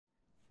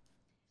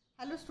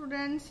Hello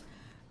students,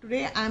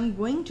 today I am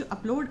going to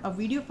upload a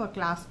video for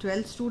class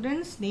 12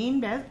 students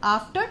named as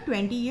After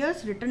 20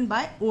 Years written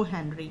by O.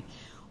 Henry.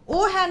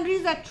 O.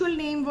 Henry's actual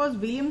name was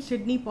William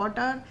Sidney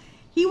Potter.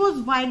 He was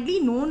widely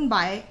known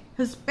by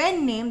his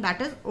pen name that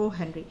is O.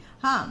 Henry.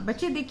 हाँ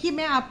बच्चे देखिए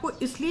मैं आपको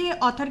इसलिए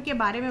author के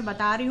बारे में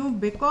बता रही हूँ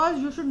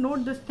because you should note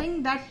this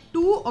thing that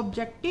to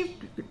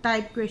objective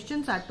type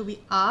questions are to be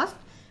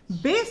asked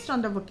based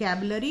on the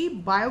vocabulary,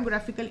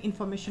 biographical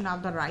information of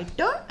the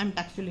writer and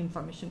textual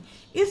information.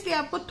 इसलिए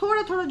आपको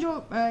थोड़ा थोड़ा जो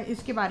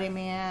इसके बारे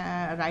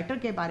में राइटर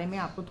के बारे में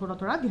आपको थोड़ा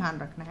थोड़ा ध्यान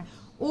रखना है.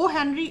 ओ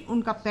हेनरी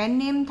उनका पेन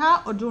नेम था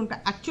और जो उनका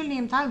एक्चुअल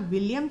नेम था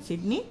विलियम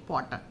सिडनी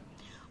पॉटर.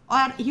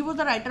 और he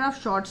was a writer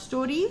of short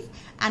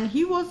stories and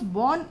he was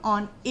born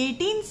on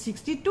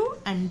 1862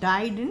 and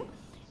died in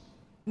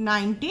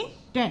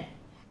 1910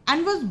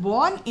 and was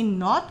born in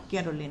North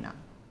Carolina.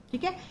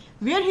 ठीक है,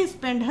 where he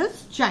spent his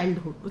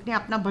childhood. उसने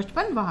अपना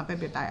बचपन वहां पे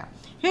बिताया.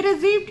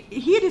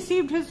 He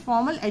received his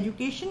formal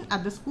education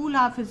at the school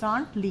of his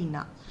aunt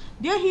Lena.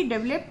 There he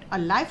developed a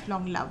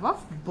lifelong love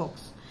of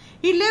books.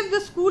 He left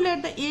the school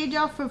at the age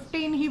of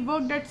 15. He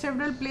worked at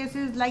several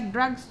places like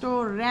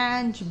drugstore,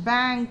 ranch,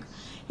 bank.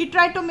 He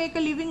tried to make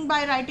a living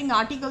by writing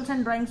articles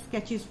and drawing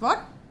sketches for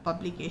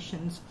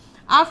publications.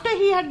 After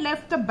he had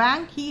left the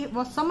bank, he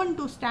was summoned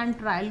to stand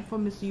trial for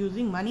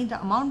misusing money.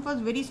 The amount was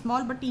very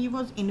small, but he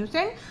was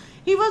innocent.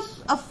 He was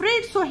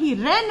afraid, so he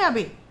ran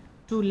away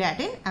to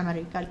Latin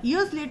America.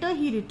 Years later,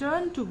 he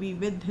returned to be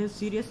with his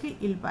seriously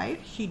ill wife.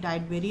 She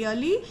died very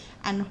early,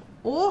 and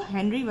O.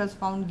 Henry was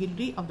found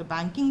guilty of the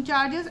banking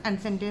charges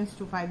and sentenced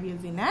to 5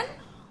 years in an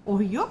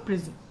Ohio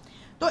prison.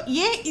 तो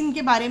ये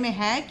इनके बारे में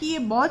है कि ये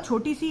बहुत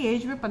छोटी सी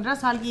एज में 15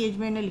 साल की एज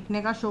में इन्हें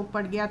लिखने का शौक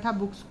पड़ गया था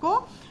बुक्स को.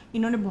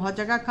 इन्होंने बहुत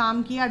जगह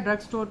काम किया, ड्रग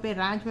स्टोर पे,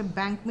 रैंच में,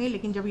 बैंक में.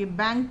 लेकिन जब ये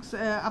बैंक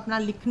अपना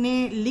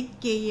लिख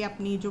के ये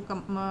अपनी जो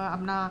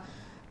अपना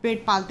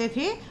पेट पालते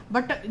थे,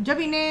 बट जब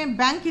इन्हें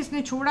बैंक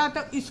इसने छोड़ा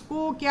तो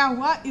इसको क्या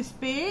हुआ, इस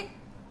पे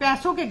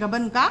पैसों के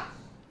गबन का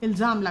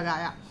इल्जाम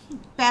लगाया.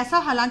 पैसा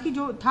हालांकि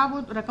जो था वो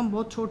रकम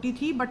बहुत छोटी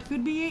थी, बट फिर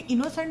भी ये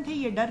इनोसेंट थे,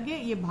 ये डर गए,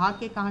 ये भाग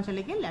के कहाँ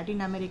चले गए, लैटिन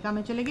अमेरिका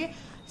में चले गए.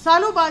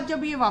 सालों बाद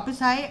जब ये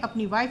वापस आए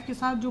अपनी वाइफ के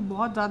साथ जो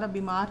बहुत ज़्यादा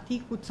बीमार थी,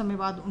 कुछ समय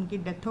बाद उनकी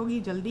डेथ हो गई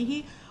जल्दी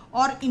ही,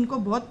 और इनको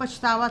बहुत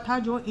पछतावा था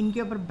जो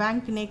इनके ऊपर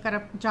बैंक ने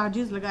करप्ट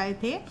चार्जेस लगाए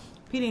थे.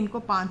 फिर इनको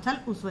 5 साल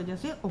उस वजह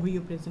से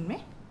ओहियो प्रिजन में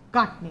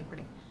काटने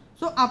पड़े.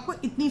 सो आपको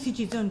इतनी सी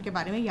चीज़ें उनके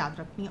बारे में याद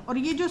रखनी है. और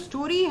ये जो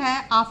स्टोरी है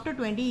after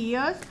 20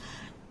 years,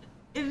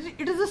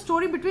 it is a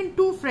story between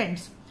two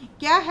friends.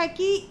 क्या है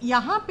कि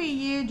यहाँ पे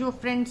ये जो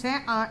फ्रेंड्स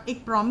हैं,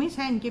 एक प्रॉमिस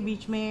है इनके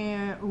बीच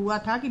में हुआ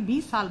था कि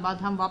 20 साल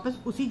बाद हम वापस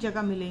उसी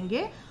जगह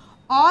मिलेंगे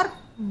और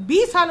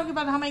 20 सालों के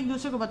बाद हम एक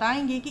दूसरे को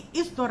बताएंगे कि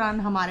इस दौरान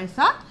हमारे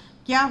साथ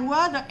क्या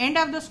हुआ. The end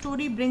of the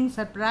story bring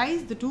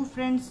surprise. The two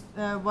friends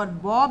were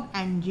Bob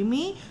and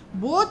Jimmy.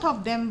 Both of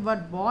them were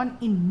born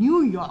in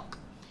New York.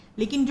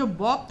 लेकिन जो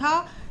बॉब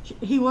था,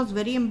 he was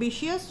very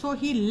ambitious, so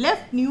he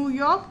left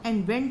New York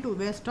and went to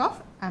waste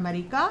of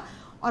America.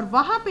 और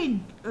वहां पे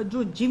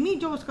जो Jimmy,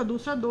 जो उसका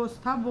दूसरा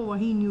दोस्त था, वो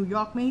वहीं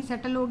न्यूयॉर्क में ही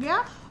सेटल हो गया.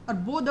 और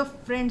both the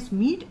friends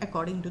meet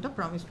according to the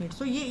promise meet.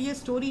 सो ये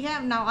स्टोरी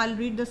है. Now I will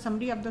read the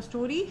summary of the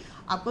story.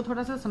 आपको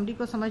थोड़ा सा समरी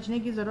को समझने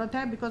की जरूरत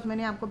है बिकॉज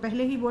मैंने आपको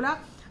पहले ही बोला.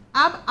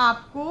 अब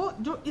आपको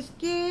जो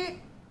इसके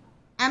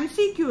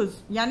MCQs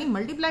यानी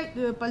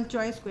मल्टीपल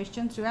चॉइस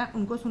क्वेश्चन जो है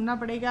उनको सुनना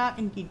पड़ेगा.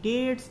 इनकी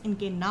डेट्स,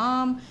 इनके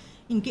नाम,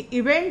 इनके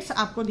इवेंट्स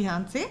आपको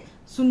ध्यान से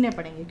सुनने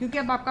पड़ेंगे क्योंकि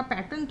अब आपका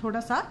पैटर्न थोड़ा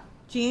सा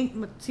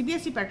चेंज,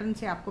 CBSE पैटर्न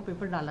से आपको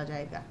पेपर डाला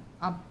जाएगा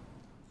अब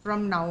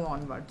फ्रॉम नाउ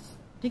ऑनवर्ड्स.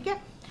 ठीक है,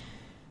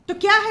 तो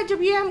क्या है,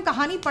 जब ये हम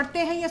कहानी पढ़ते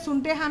हैं या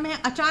सुनते हैं, हमें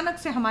अचानक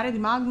से हमारे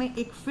दिमाग में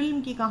एक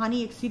फिल्म की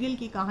कहानी, एक सीरियल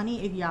की कहानी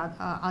एक याद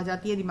आ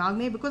जाती है दिमाग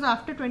में. Because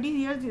after 20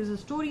 years is a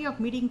story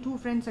of meeting two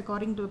friends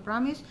according to the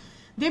promise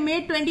they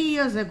made 20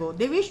 years ago.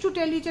 They wish to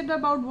tell each other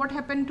about what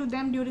happened to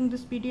them during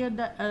this period.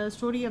 The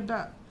story of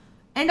the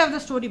end of the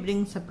story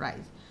brings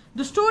surprise.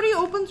 The story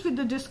opens with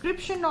the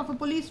description of a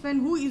policeman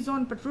who is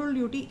on patrol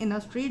duty in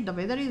a street. The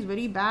weather is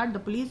very bad.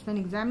 The policeman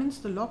examines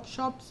the locked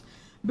shops.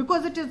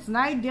 Because it is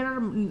night, there are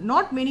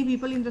not many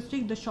people in the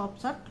street. The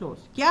shops are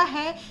closed. क्या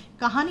है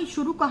कहानी,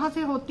 शुरू कहाँ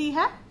से होती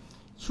है?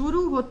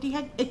 शुरू होती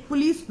है एक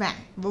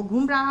पुलिसमैन, वो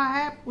घूम रहा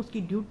है,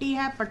 उसकी ड्यूटी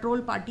है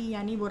पेट्रोल पार्टी,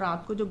 यानी वो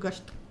रात को जो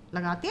गश्त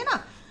लगाते हैं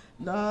ना,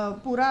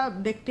 पूरा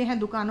देखते हैं,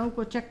 दुकानों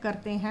को चेक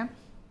करते हैं.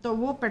 तो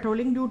वो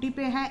पेट्रोलिंग ड्यूटी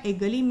पे है. एक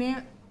गली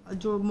में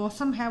जो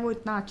मौसम है वो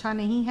इतना अच्छा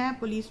नहीं है.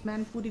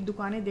 पुलिसमैन पूरी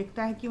दुकानें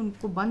देखता है कि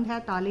उनको बंद है,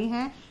 ताले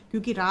हैं,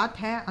 क्योंकि रात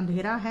है,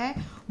 अंधेरा है,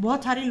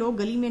 बहुत सारे लोग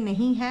गली में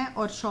नहीं हैं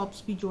और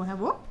शॉप्स भी जो है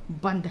वो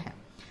बंद है.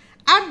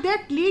 At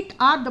that late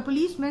hour, the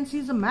policeman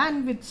sees a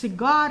man with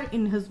cigar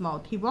in his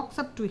mouth. He walks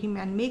up to him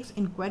and makes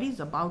inquiries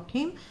about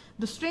him.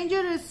 The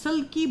stranger is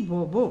Silky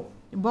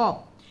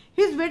Bob.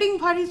 He is waiting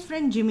for his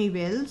friend Jimmy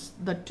Wells.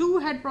 The two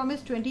had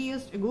promised 20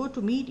 years ago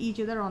to meet each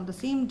other on the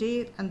same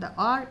day and the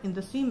hour in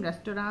the same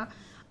restaurant.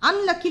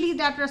 Unluckily,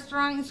 that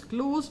restaurant is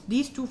closed.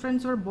 These two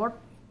friends were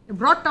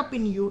brought up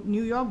in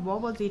New York.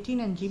 Bob was 18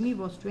 and Jimmy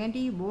was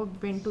 20.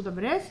 Bob went to the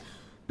press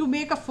to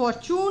make a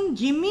fortune,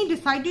 Jimmy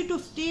decided to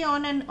stay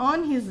on and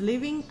earn his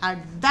living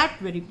at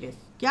that very place.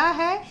 क्या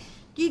है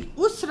कि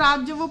उस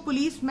रात जब वो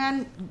police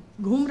man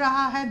घूम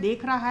रहा है,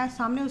 देख रहा है,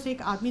 सामने उसे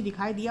एक आदमी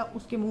दिखाई दिया,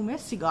 उसके मुंह में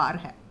सिगार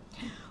है।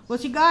 वो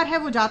सिगार है,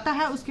 वो जाता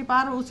है उसके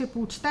पास, उसे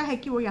पूछता है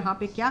कि वो यहाँ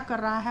पे क्या कर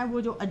रहा है।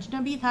 वो जो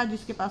अजनबी था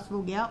जिसके पास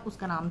वो गया,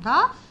 उसका नाम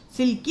था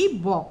सिल्की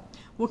बॉब।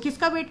 वो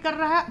किसका वेट कर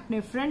रहा है? अपने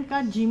फ्रेंड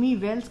का, जिमी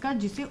वेल्स का,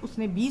 जिसे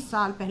उसने 20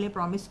 साल पहले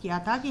प्रॉमिस किया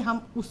था कि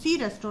हम उसी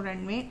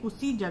रेस्टोरेंट में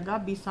उसी जगह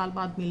 20 साल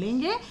बाद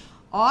मिलेंगे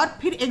और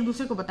फिर एक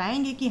दूसरे को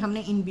बताएंगे कि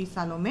हमने इन 20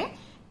 सालों में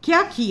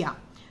क्या किया।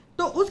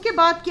 तो उसके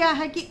बाद क्या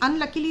है कि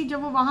अनलकीली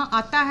जब वो वहां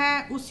आता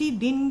है उसी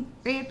दिन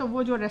पे, तो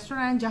वो जो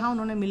रेस्टोरेंट जहां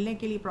उन्होंने मिलने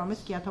के लिए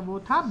प्रॉमिस किया था वो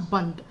था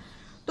बंद।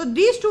 तो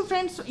दीज टू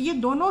फ्रेंड्स, ये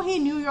दोनों ही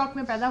न्यूयॉर्क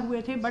में पैदा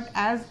हुए थे, but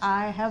as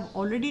I have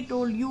already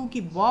told you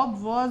कि बॉब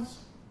वॉज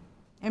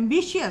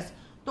एम्बिशियस,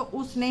 तो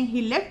उसने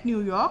ही लेफ्ट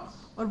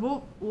न्यूयॉर्क और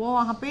वो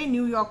वहाँ पे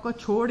न्यूयॉर्क को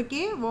छोड़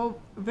के वो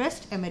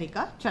वेस्ट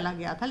अमेरिका चला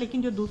गया था।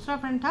 लेकिन जो दूसरा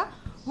फ्रेंड था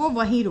वो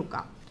वहीं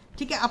रुका,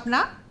 ठीक है,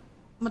 अपना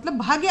मतलब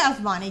भाग्य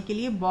आजमाने के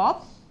लिए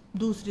बॉब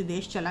दूसरे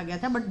देश चला गया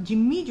था, बट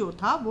जिम्मी जो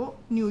था वो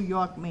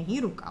न्यूयॉर्क में ही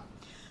रुका।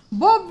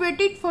 Bob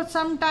waited for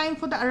some time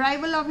for the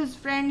arrival of his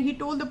friend. He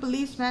told the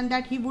policeman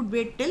that he would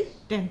wait till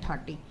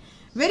 10:30.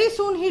 Very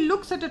soon he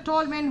looks at a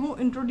tall man who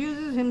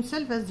introduces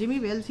himself as Jimmy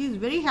Wells. He is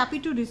very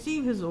happy to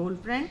receive his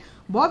old friend.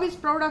 Bob is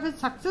proud of his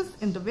success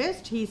in the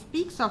West. He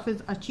speaks of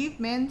his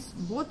achievements.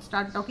 Both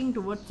start talking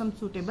towards some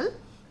suitable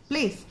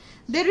place.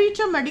 They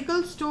reach a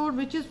medical store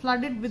which is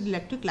flooded with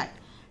electric light.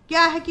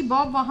 क्या है कि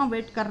Bob वहाँ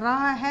wait कर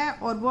रहा है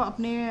और वो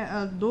अपने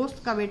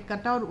दोस्त का वेट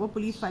करता है और वो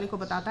पुलिस वाले को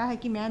बताता है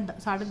कि मैं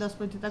 10:30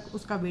 बजे तक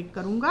उसका वेट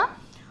करूँगा।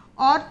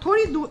 और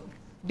थोड़ी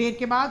देर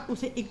के बाद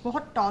उसे एक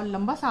बहुत टॉल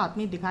लंबा सा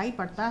आदमी दिखाई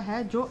पड़ता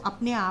है जो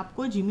अपने आप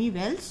को जिमी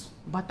वेल्स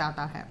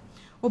बताता है।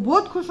 वो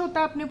बहुत खुश होता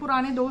है अपने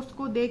पुराने दोस्त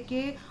को देख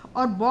के,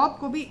 और बॉब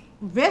को भी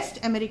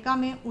वेस्ट अमेरिका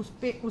में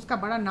उसका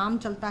बड़ा नाम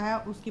चलता है,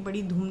 उसकी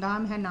बड़ी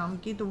धूमधाम है नाम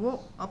की। तो वो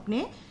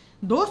अपने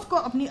दोस्त को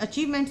अपनी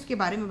अचीवमेंट्स के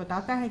बारे में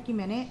बताता है कि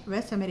मैंने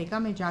वेस्ट अमेरिका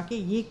में जाके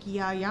ये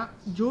किया, या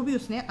जो भी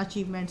उसने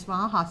अचीवमेंट्स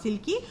वहाँ हासिल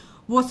की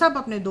वो सब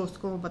अपने दोस्त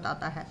को वो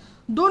बताता है।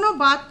 दोनों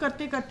बात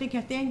करते करते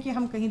कहते हैं कि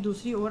हम कहीं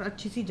दूसरी और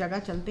अच्छी सी जगह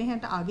चलते हैं।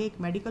 तो आगे एक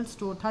मेडिकल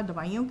स्टोर था,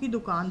 दवाइयों की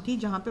दुकान थी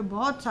जहाँ पे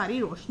बहुत सारी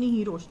रोशनी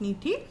ही रोशनी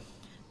थी,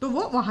 तो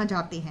वो वहाँ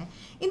जाते हैं।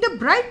 In the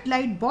bright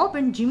light Bob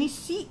and Jimmy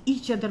see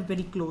each other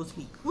very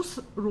closely. उस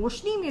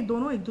रोशनी में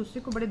दोनों एक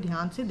दूसरे को बड़े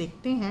ध्यान से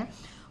देखते हैं।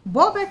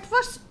 Bob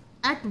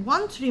at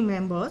once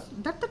remembers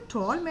that the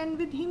tall man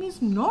with him is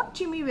not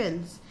Jimmy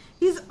Wells.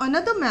 He is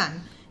another man.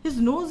 His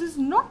nose is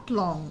not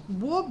long.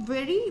 Bob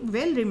very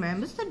well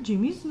remembers that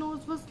Jimmy's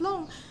nose was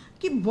long.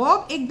 कि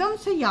Bob एकदम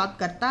से याद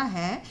करता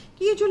है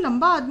कि ये जो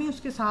लंबा आदमी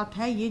उसके साथ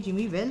है ये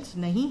जिमी वेल्स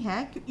नहीं है,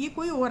 ये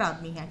कोई और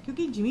आदमी है,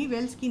 क्योंकि जिमी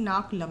वेल्स की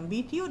नाक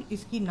लंबी थी और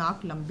इसकी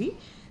नाक लंबी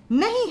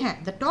नहीं है।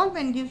 The tall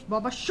man gives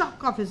Bob a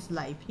shock of his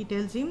life. He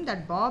tells him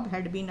that Bob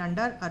had been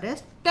under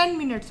arrest 10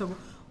 minutes ago.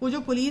 वो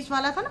जो पुलिस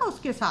वाला था ना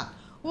उसके साथ,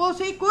 वो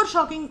उसे एक और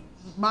शॉकिंग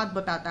बात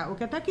बताता है। वो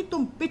कहता है कि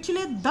तुम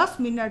पिछले 10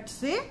 मिनट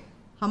से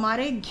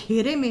हमारे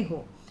घेरे में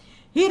हो।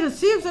 He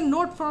receives a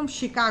note from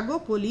Chicago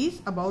police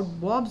about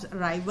Bob's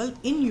arrival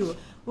in New.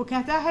 वो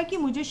कहता है कि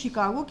मुझे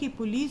शिकागो की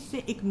पुलिस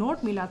से एक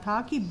नोट मिला था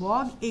कि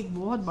बॉब एक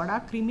बहुत बड़ा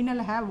क्रिमिनल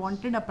है,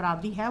 वांटेड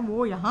अपराधी है,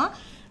 वो यहाँ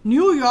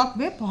न्यूयॉर्क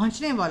में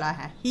पहुँचने वाला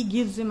है। He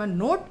gives him a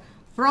note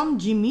from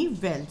Jimmy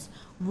Wells.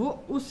 वो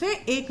उसे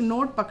एक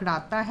नोट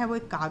पकड़ाता है, वो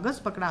एक कागज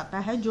पकड़ाता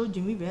है जो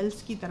जिमी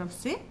वेल्स की तरफ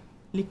से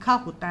लिखा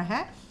होता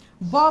है।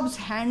 Bob's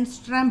hands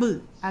tremble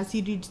as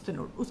he reads the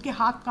note. उसके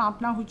हाथ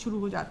कांपना शुरू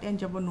हो जाते हैं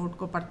जब वो नोट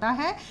को पढ़ता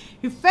है।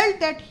 He felt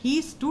that he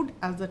stood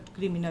as a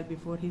criminal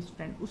before his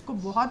friend. उसको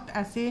बहुत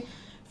ऐसे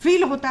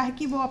फील होता है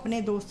कि वो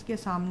अपने दोस्त के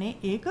सामने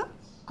एक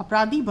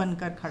अपराधी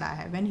बनकर खड़ा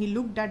है। When he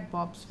looked at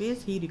Bob's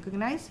face, he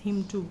recognized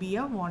him to be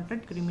a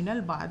wanted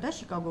criminal by the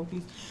Chicago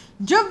police.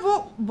 जब वो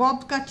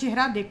बॉब का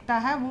चेहरा देखता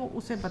है, वो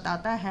उसे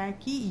बताता है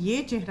कि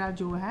ये चेहरा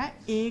जो है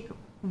एक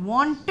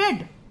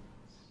वांटेड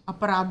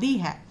अपराधी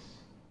है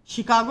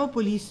शिकागो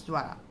पुलिस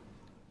द्वारा।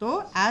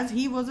 तो as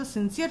he was a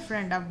sincere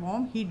friend of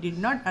Bob, he did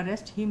not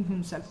arrest him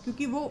himself,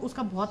 क्योंकि वो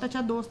उसका बहुत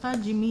अच्छा दोस्त था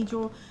जिमी,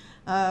 जो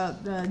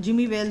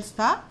जिमी वेल्स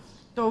था,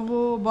 तो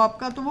वो बॉब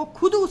का, तो वो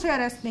खुद उसे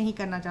अरेस्ट नहीं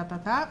करना चाहता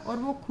था, और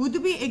वो खुद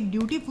भी एक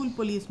ड्यूटीफुल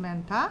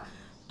पुलिसमैन था।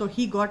 तो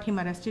he got him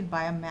arrested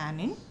bye a man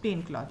in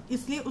plane cloth,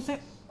 इसलिए उसे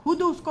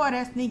खुद उसको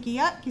अरेस्ट नहीं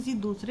किया, किसी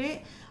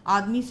दूसरे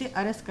आदमी से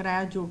अरेस्ट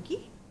कराया जो कि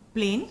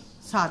प्लेन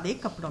सादे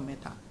कपड़ों में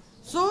था।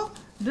 So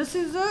this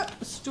is a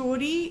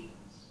story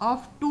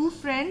of two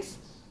friends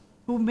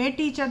who met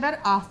each other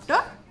after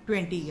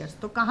 20 years.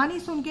 तो कहानी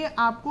सुन के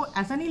आपको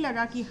ऐसा नहीं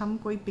लगा कि हम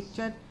कोई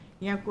पिक्चर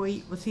या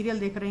कोई सीरियल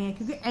देख रहे हैं,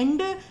 क्योंकि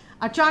एंड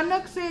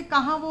अचानक से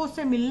कहाँ वो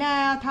उससे मिलने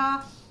आया था,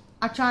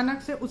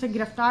 अचानक से उसे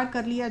गिरफ्तार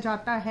कर लिया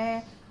जाता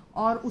है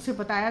और उसे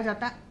बताया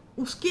जाता है,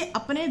 उसके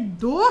अपने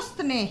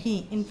दोस्त ने ही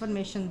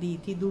इंफॉर्मेशन दी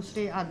थी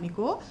दूसरे आदमी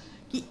को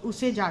कि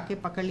उसे जाके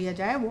पकड़ लिया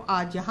जाए, वो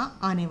आज यहाँ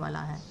आने वाला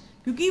है,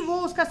 क्योंकि वो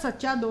उसका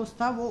सच्चा दोस्त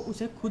था, वो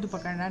उसे खुद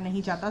पकड़ना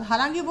नहीं चाहता था,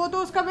 हालांकि वो तो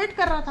उसका वेट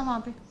कर रहा था वहाँ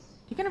पे।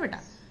 ठीक है ना बेटा?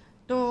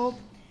 तो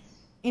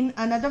in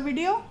another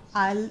video,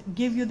 I'll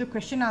give you the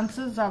question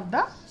answers of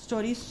the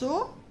story.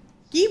 So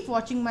keep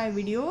watching my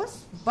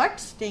videos but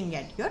staying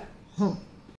at your home.